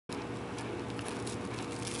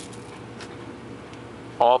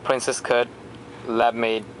All princess cut, lab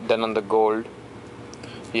made, done on the gold.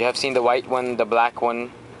 You have seen the white one, the black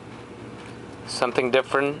one. Something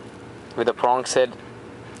different with a prong set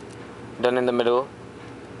done in the middle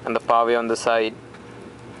and the pave on the side.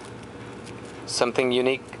 Something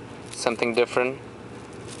unique, something different.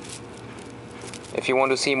 If you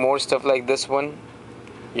want to see more stuff like this one,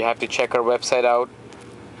 you have to check our website out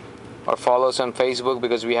or follow us on Facebook,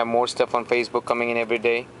 because we have more stuff on Facebook coming in every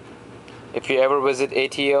day. If you ever visit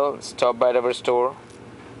ATL, stop by our store.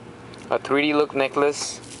 A 3D look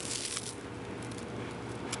necklace.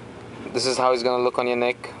 This is how it's going to look on your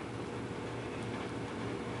neck.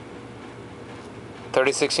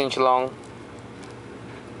 36-inch long.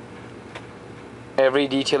 Every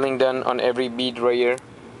detailing done on every bead right here.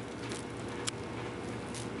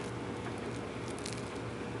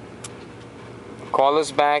 Call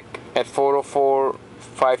us back at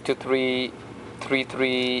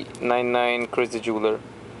 404-523-3399, Chris the Jeweler.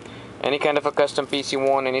 Any kind of a custom piece you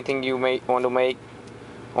want, anything you may want to make,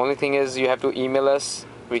 only thing is you have to email us.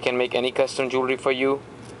 We can make any custom jewelry for you.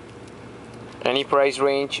 Any price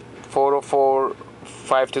range,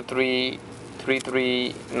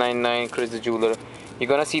 404-523-3399, Chris the Jeweler. You're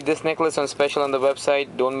gonna see this necklace on special on the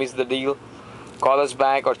website. Don't miss the deal. Call us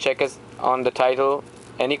back or check us on the title.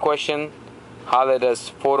 Any question, holler at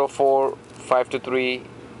us.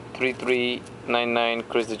 404-523-3399,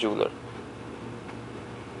 Chris the Jeweler.